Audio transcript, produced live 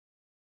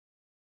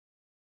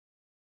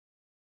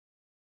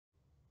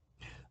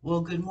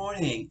Well, good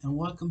morning and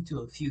welcome to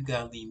A Few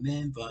Godly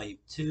Men, Volume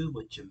 2,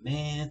 with your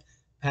man,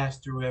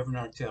 Pastor Reverend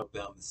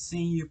Arbellmansr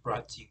Sr.,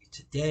 brought to you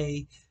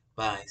today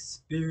by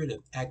Spirit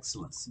of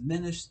Excellence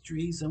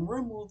Ministries. And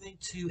we're moving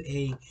to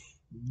a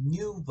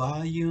new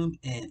volume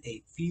and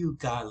A Few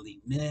Godly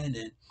Men.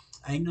 And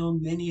I know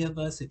many of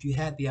us, if you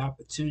had the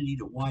opportunity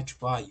to watch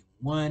Volume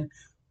 1,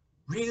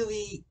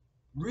 really,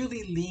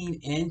 really lean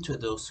into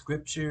those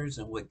scriptures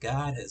and what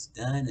God has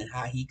done and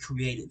how He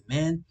created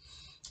men.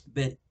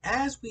 But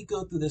as we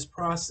go through this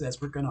process,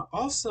 we're going to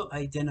also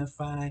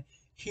identify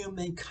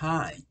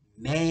humankind,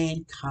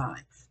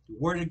 mankind. The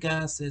Word of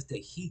God says that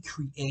He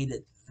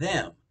created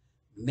them,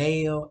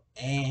 male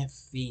and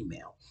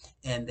female,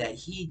 and that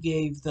He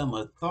gave them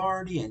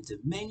authority and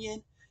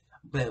dominion.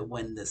 But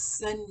when the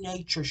sin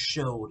nature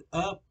showed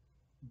up,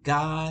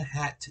 God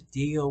had to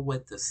deal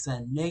with the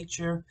sin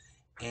nature,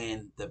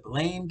 and the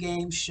blame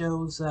game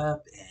shows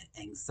up,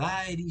 and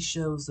anxiety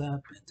shows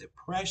up, and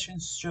depression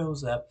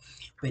shows up.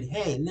 But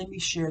hey, let me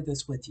share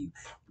this with you.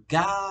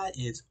 God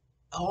is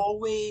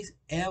always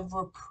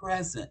ever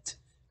present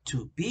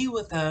to be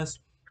with us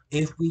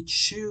if we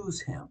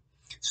choose Him.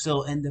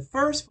 So, and the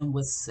first one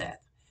was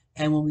Seth.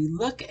 And when we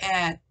look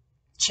at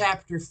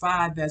chapter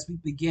 5 as we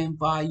begin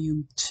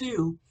volume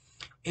 2,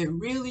 it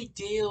really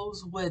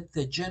deals with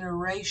the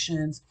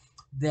generations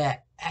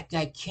that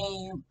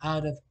came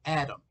out of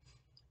Adam.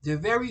 The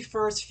very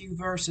first few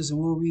verses, and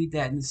we'll read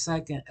that in a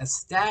second,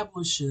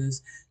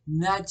 establishes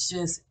not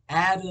just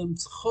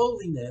Adam's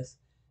holiness,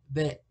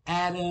 but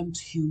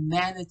Adam's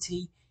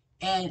humanity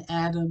and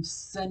Adam's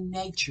sin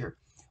nature.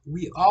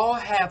 We all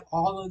have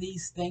all of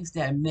these things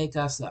that make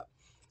us up.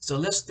 So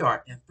let's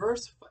start. In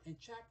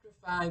chapter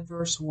 5,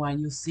 verse 1,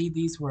 you'll see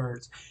these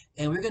words.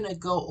 And we're going to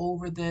go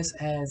over this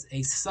as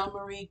a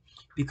summary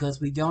because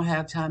we don't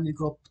have time to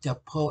go to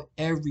pull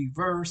every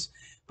verse,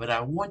 but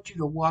I want you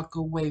to walk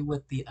away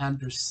with the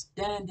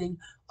understanding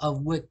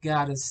of what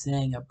God is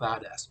saying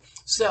about us.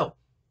 So,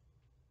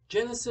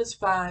 Genesis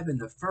 5, in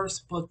the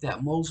first book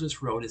that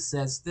Moses wrote, it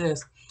says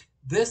this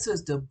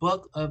is the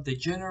book of the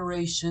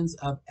generations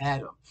of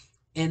Adam.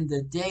 In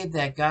the day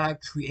that God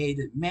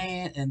created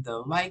man in the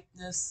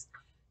likeness,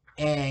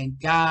 and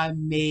God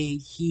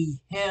made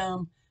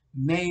him,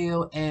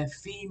 male and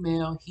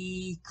female,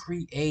 He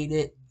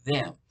created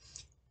them.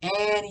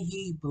 And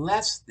He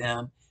blessed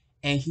them,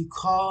 and He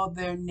called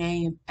their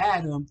name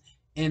Adam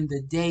in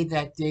the day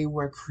that they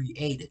were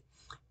created.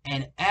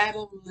 And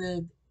Adam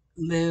lived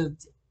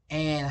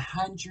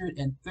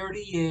 130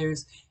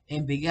 years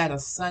and begat a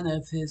son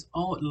of his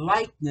own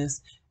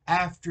likeness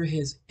after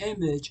his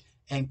image,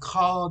 and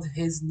called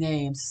his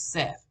name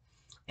Seth.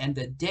 And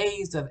the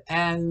days of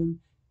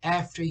Adam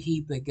after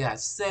he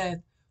begat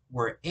Seth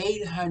were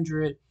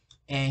 800,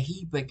 and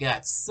he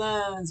begat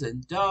sons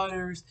and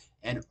daughters,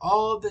 and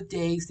all the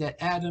days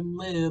that Adam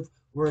lived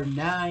were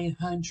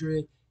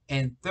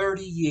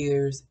 930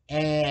 years,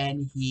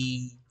 and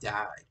he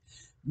died.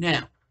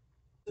 Now,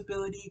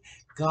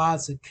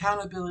 God's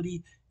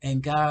accountability,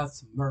 and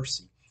God's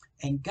mercy.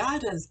 And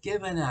God has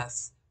given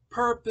us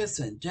purpose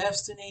and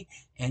destiny.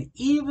 And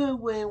even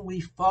when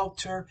we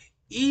falter,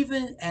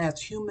 even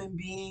as human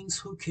beings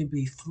who can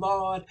be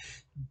flawed,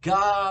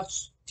 God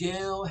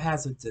still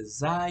has a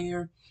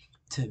desire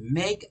to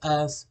make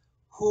us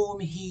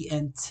whom He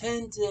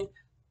intended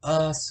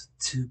us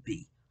to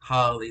be.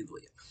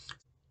 Hallelujah.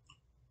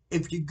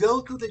 If you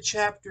go through the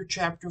chapter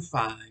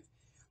 5,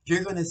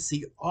 you're going to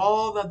see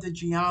all of the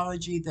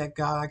genealogy that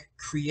God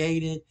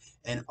created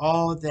and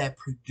all that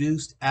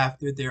produced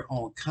after their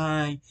own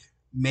kind,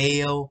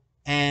 male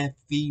and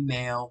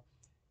female,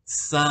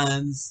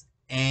 sons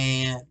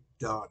and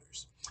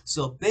daughters.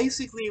 So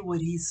basically,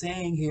 what he's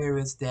saying here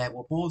is that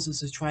what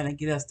Moses is trying to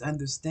get us to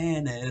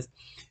understand is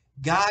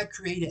God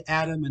created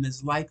Adam in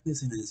His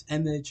likeness and His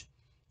image.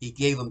 He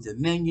gave him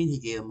dominion, He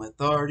gave him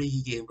authority,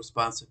 He gave him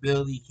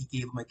responsibility, He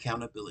gave him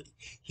accountability.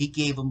 He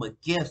gave him a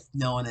gift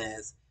known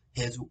as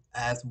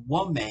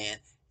woman,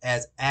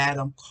 as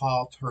Adam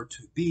called her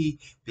to be,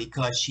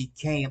 because she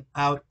came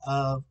out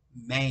of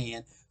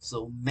man.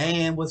 So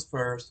man was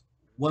first,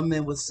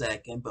 woman was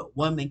second, but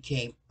woman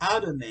came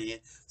out of man.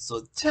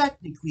 So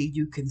technically,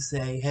 you can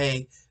say,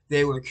 hey,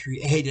 they were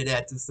created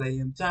at the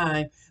same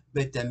time,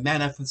 but the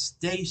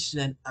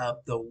manifestation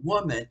of the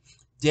woman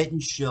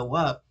didn't show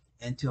up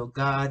until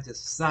God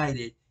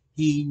decided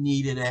He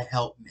needed a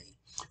helpmate.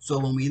 So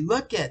when we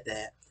look at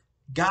that,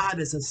 God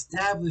is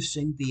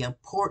establishing the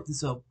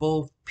importance of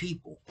both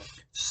people.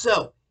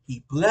 So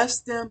He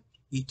blessed them.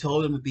 He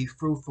told them to be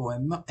fruitful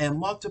and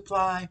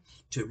multiply,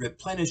 to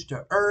replenish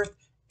the earth,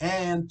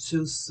 and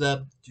to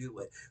subdue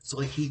it. So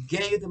He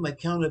gave them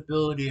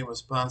accountability and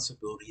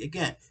responsibility.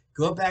 Again,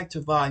 go back to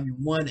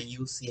volume 1 and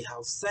you'll see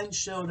how sin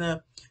showed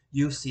up.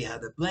 You'll see how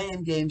the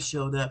blame game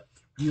showed up.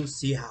 You'll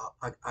see how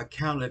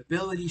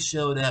accountability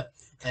showed up,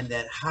 and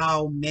that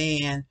how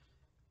man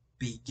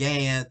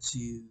began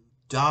to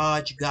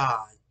dodge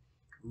God,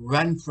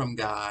 run from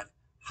God,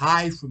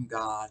 hide from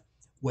God,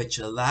 which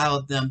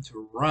allowed them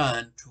to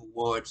run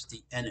towards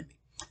the enemy.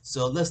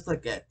 So let's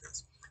look at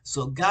this.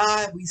 So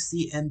God, we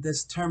see in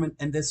this term,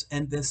 in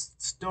this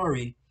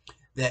story,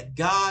 that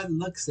God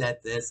looks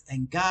at this,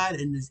 and God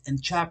in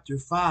chapter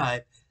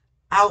 5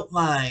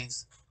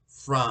 outlines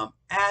from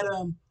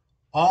Adam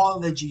all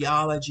the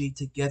geology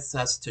to get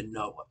us to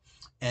Noah.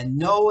 And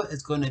Noah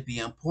is going to be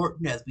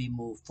important as we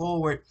move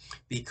forward,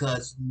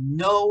 because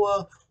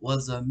Noah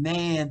was a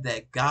man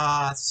that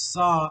God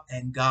saw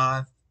and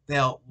God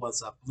felt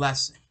was a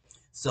blessing.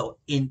 So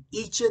in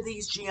each of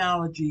these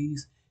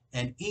genealogies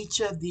and each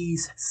of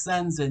these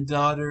sons and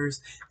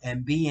daughters,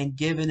 and being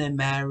given in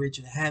marriage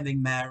and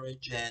having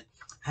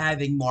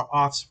more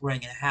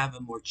offspring and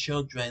having more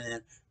children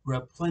and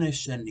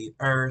replenishing the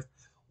earth,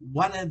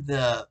 one of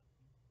the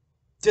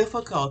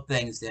difficult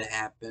things that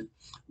happened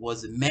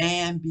was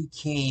man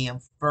became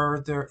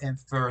further and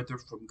further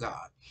from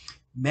God.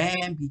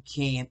 Man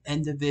became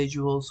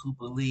individuals who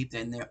believed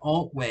in their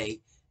own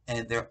way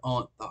and their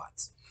own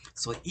thoughts.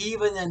 So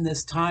even in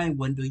this time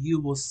window, you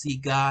will see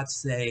God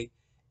say,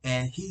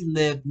 and he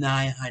lived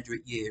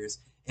 900 years,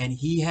 and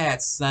he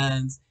had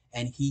sons,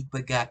 and he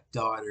begot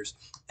daughters,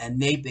 and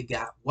they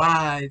begot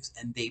wives,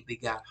 and they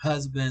begot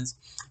husbands,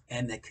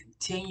 and they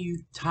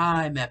continued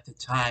time after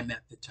time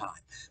after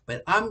time.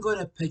 But I'm going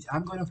to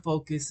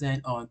focus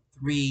in on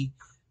three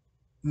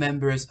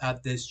members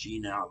of this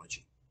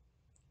genealogy.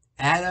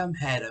 Adam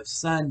had a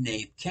son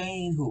named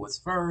Cain, who was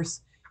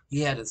first.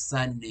 He had a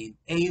son named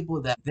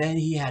Abel. Then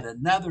he had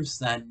another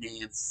son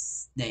named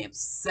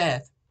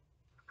Seth,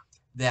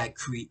 that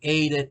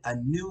created a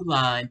new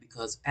line,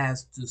 because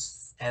as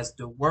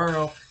the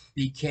world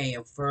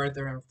became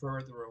further and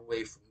further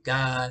away from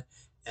God,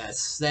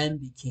 as sin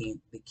began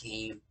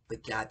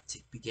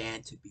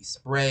to be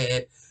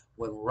spread,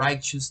 when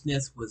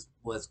righteousness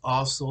was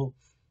also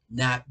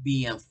not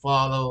being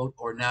followed,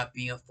 or not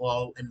being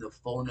followed in the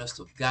fullness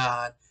of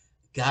God,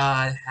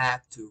 God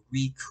had to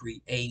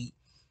recreate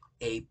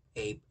a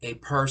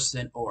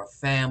person or a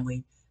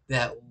family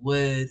that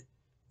would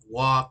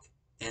walk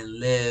and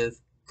live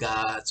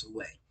God's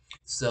way.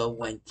 So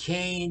when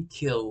Cain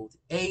killed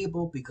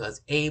Abel,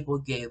 because Abel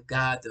gave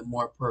God the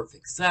more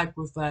perfect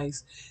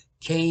sacrifice,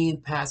 Cain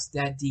passed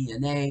that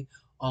DNA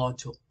on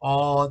to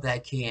all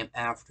that came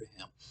after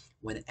him.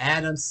 When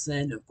Adam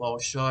sinned and fell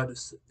short of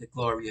the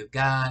glory of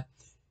God,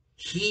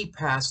 he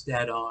passed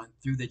that on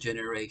through the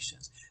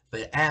generations.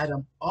 But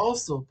Adam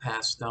also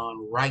passed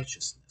on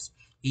righteousness.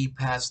 He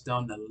passed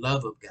on the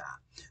love of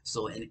God.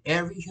 So in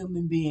every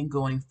human being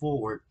going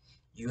forward,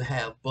 you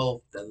have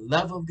both the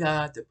love of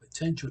God, the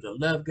potential to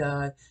love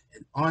God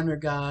and honor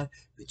God,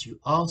 but you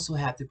also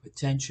have the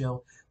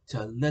potential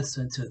to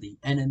listen to the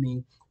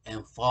enemy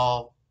and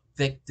fall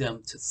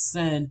victim to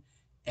sin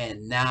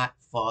and not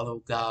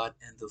follow God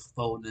in the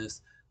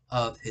fullness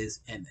of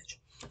his image.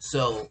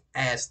 So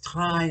as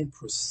time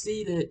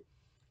proceeded,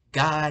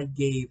 God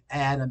gave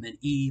Adam and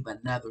Eve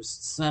another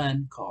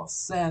son called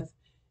Seth,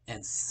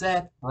 and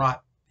Seth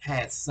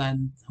had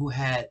son who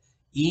had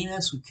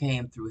Enos, who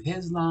came through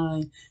his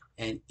line,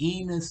 and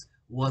Enos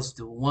was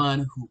the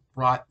one who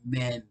brought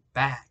men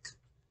back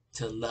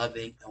to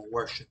loving and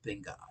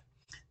worshiping God.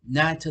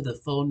 Not to the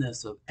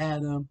fullness of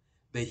Adam,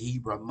 but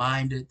he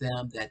reminded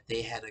them that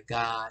they had a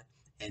God,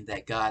 and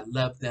that God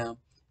loved them,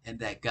 and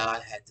that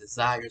God had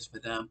desires for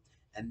them.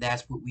 And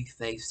that's what we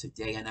face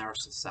today in our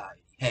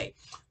society. Hey,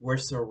 we're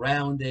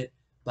surrounded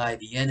by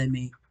the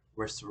enemy.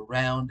 We're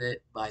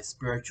surrounded by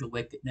spiritual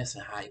wickedness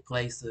in high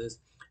places.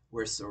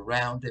 We're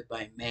surrounded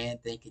by man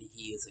thinking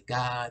he is a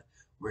God.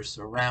 We're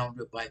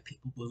surrounded by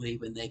people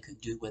believing they can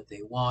do what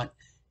they want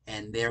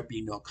and there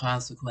be no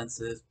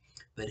consequences.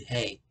 But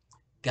hey,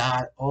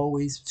 God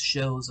always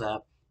shows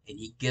up, and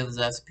he gives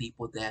us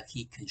people that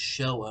he can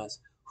show us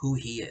who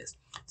he is.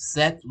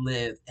 Seth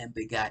lived and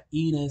begot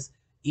Enos.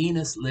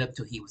 Enos lived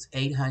till he was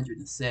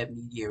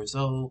 870 years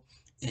old,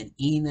 and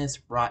Enos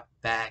brought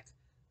back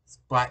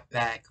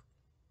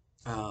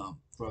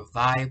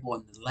revival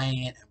in the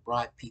land and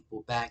brought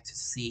people back to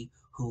see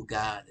who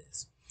God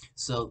is.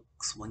 So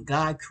when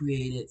God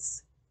created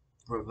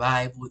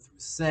revival through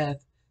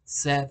Seth,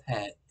 Seth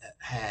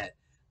had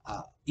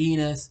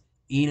Enos.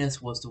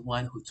 Enos was the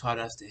one who taught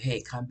us to,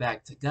 hey, come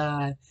back to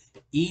God.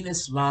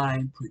 Enos'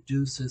 line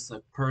produces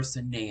a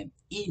person named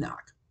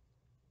Enoch.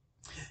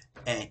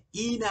 And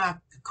Enoch,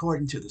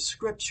 according to the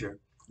scripture,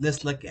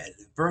 let's look at it.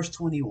 In verse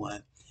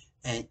 21,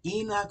 and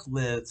Enoch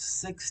lived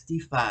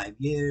 65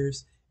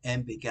 years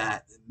and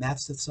begot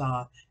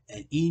Methuselah,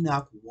 and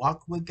Enoch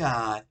walked with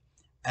God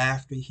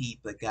after he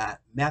begot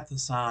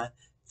Methuselah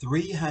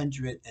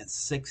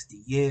 360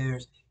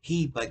 years.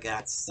 He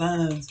begot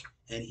sons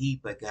and he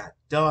begot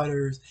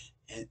daughters,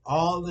 and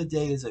all the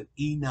days of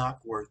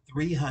Enoch were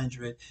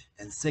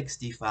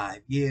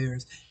 365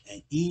 years,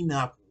 and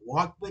Enoch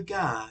walked with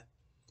God,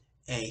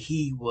 and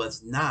he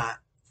was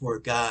not, for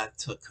God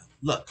took him.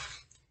 Look,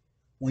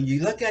 when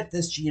you look at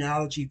this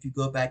genealogy, if you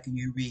go back and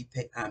you read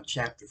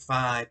chapter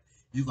 5,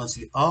 you're going to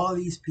see all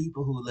these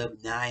people who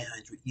lived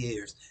 900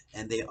 years,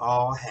 and they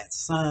all had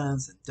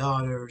sons and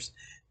daughters,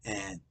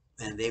 and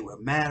they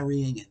were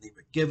marrying and they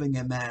were giving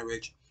in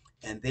marriage.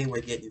 and they were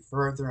getting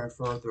further and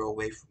further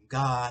away from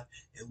God.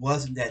 It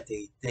wasn't that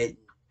they didn't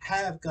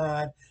have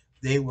God,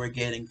 they were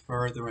getting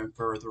further and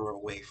further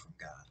away from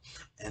God.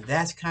 And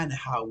that's kind of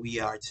how we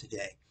are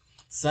today.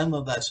 Some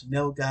of us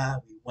know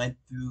God, we went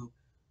through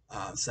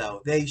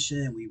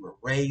salvation, we were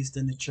raised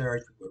in the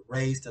church, we were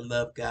raised to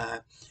love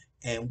God,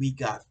 and we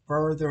got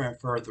further and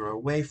further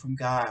away from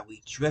God.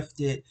 We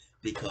drifted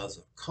because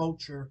of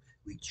culture,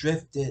 we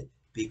drifted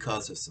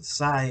because of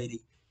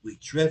society, we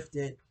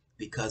drifted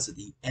because of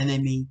the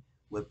enemy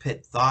would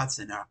put thoughts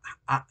in our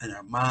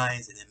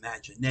minds and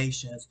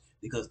imaginations,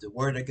 because the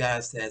word of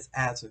God says,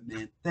 as a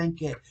man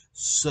thinketh,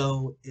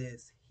 so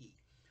is he.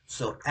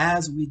 So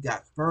as we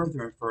got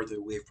further and further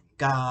away from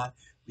God,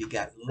 we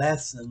got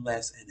less and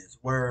less in his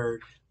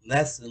word,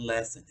 less and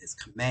less in his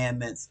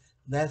commandments,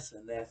 less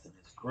and less in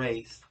his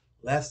grace,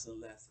 less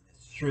and less in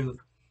his truth,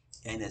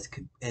 and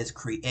has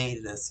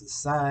created a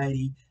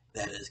society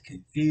that is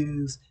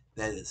confused,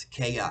 that is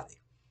chaotic.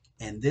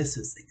 And this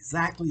is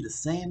exactly the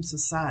same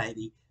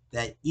society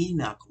that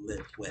Enoch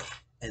lived with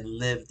and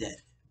lived in.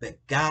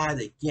 But God,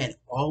 again,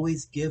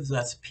 always gives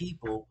us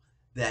people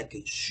that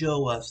can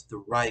show us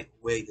the right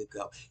way to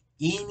go.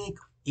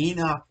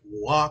 Enoch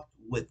walked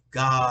with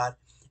God,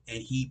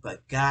 and he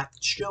begot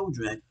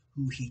children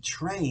who he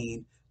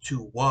trained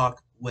to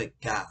walk with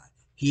God.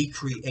 He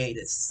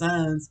created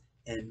sons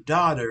and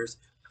daughters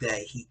that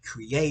he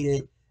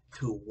created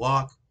to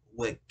walk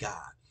with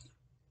God.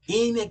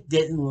 Enoch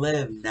didn't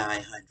live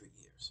 900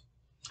 years.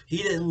 He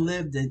didn't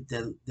live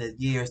the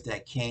years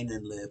that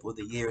Canaan lived or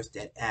the years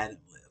that Adam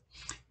lived.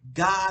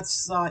 God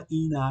saw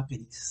Enoch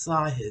and he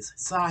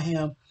saw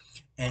him,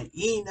 and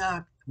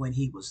Enoch, when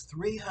he was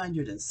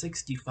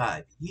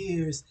 365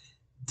 years,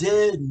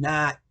 did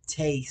not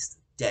taste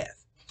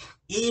death.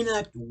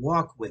 Enoch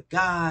walked with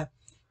God,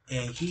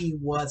 and he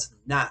was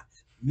not,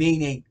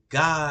 meaning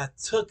God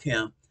took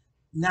him,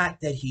 not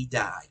that he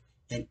died.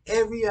 And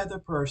every other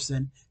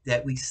person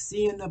that we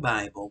see in the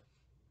Bible,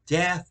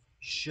 death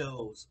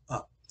shows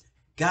up.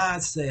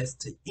 God says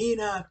to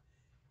Enoch,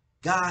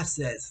 God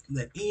says,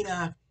 let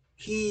Enoch,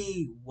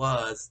 he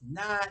was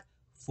not,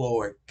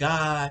 for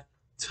God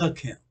took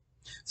him.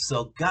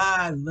 So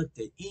God looked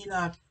at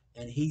Enoch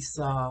and he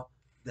saw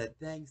the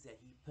things that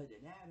he put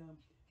in Adam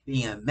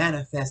being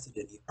manifested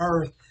in the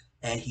earth,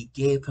 and he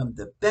gave him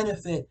the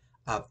benefit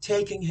of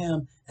taking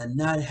him and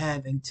not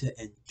having to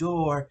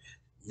endure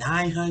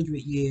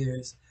 900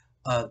 years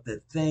of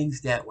the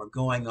things that were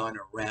going on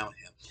around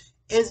him.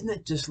 Isn't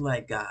it just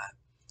like God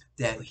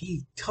that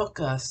he took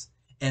us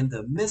in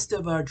the midst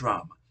of our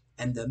drama,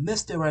 in the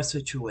midst of our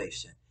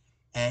situation,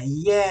 and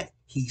yet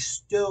he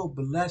still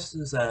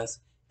blesses us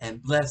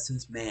and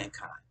blesses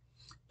mankind?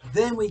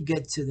 Then we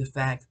get to the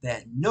fact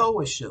that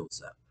Noah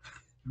shows up.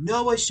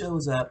 Noah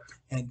shows up,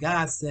 and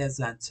God says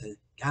unto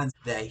God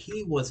that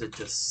he was a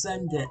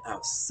descendant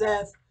of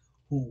Seth,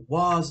 who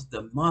was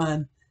the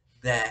one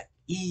that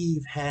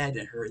Eve had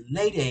in her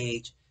late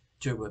age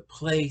to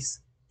replace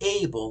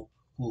Abel,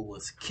 who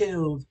was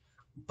killed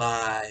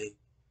by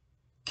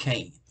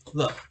Cain.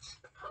 Look,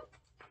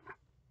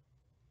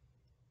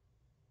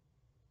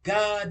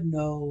 God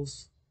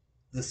knows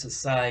the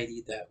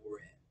society that we're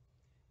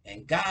in.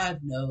 And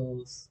God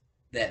knows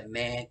that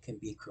man can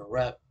be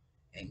corrupt,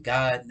 and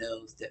God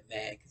knows that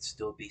man can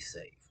still be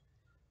saved.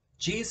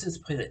 Jesus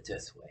put it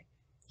this way.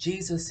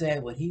 Jesus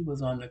said when he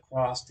was on the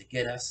cross to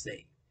get us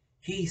saved,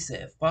 he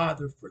said,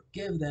 Father,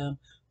 forgive them,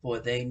 for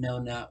they know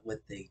not what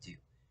they do.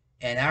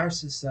 In our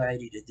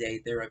society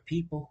today, there are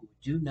people who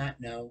do not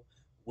know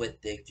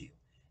what they do.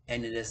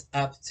 And it is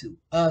up to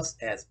us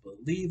as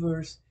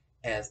believers,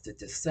 as the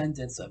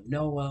descendants of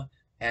Noah,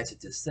 as the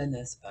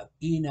descendants of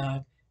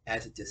Enoch,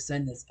 as the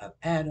descendants of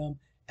Adam,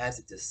 as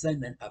a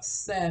descendant of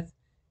Seth.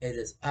 It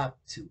is up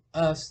to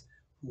us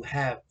who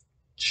have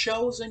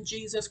chosen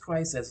Jesus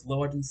Christ as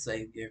Lord and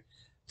Savior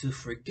to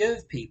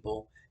forgive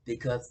people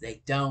because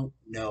they don't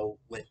know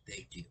what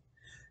they do.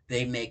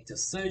 They make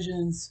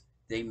decisions,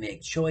 they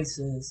make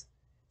choices,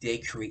 they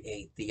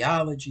create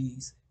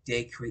theologies,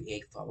 they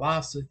create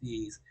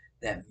philosophies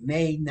that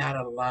may not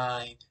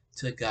align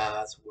to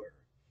God's word.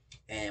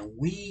 And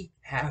we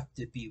have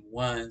to be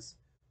ones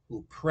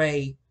who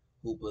pray,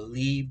 who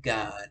believe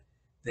God,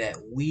 that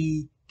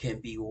we can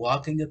be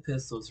walking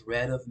epistles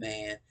read of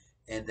man,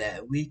 and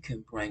that we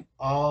can bring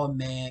all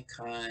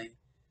mankind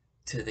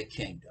to the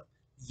kingdom.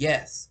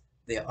 Yes,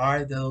 there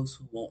are those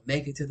who won't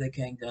make it to the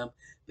kingdom,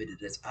 but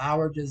it is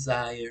our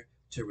desire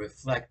to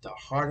reflect the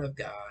heart of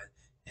God,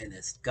 and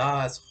it's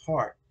God's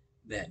heart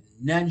that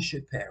none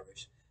should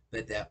perish,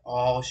 but that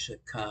all should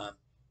come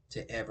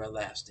to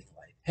everlasting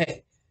life.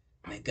 Hey,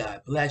 may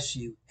God bless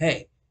you.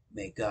 Hey,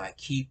 may God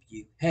keep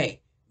you.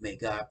 Hey, may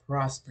God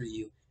prosper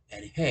you.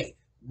 And hey,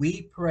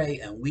 we pray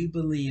and we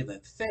believe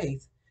in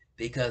faith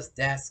because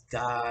that's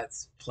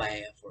God's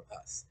plan for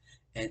us.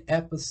 In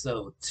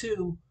episode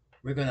 2,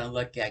 we're going to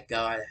look at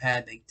God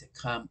having to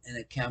come in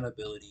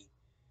accountability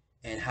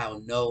and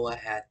how Noah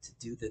had to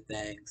do the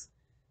things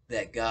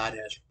that God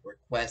has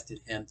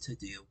requested him to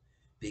do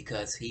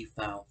because he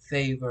found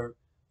favor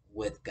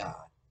with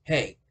God.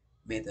 Hey,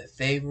 May the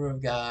favor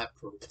of God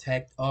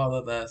protect all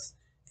of us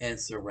and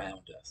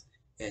surround us.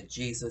 In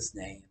Jesus'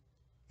 name,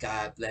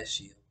 God bless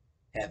you.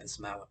 Have a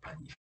smile upon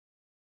you.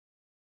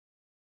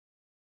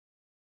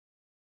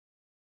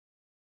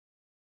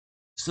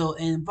 So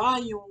in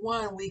volume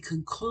one, we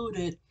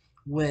concluded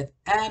with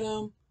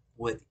Adam,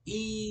 with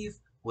Eve,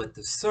 with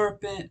the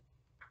serpent,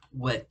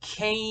 with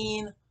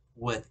Cain,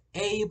 with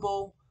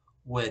Abel,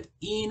 with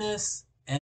Enos,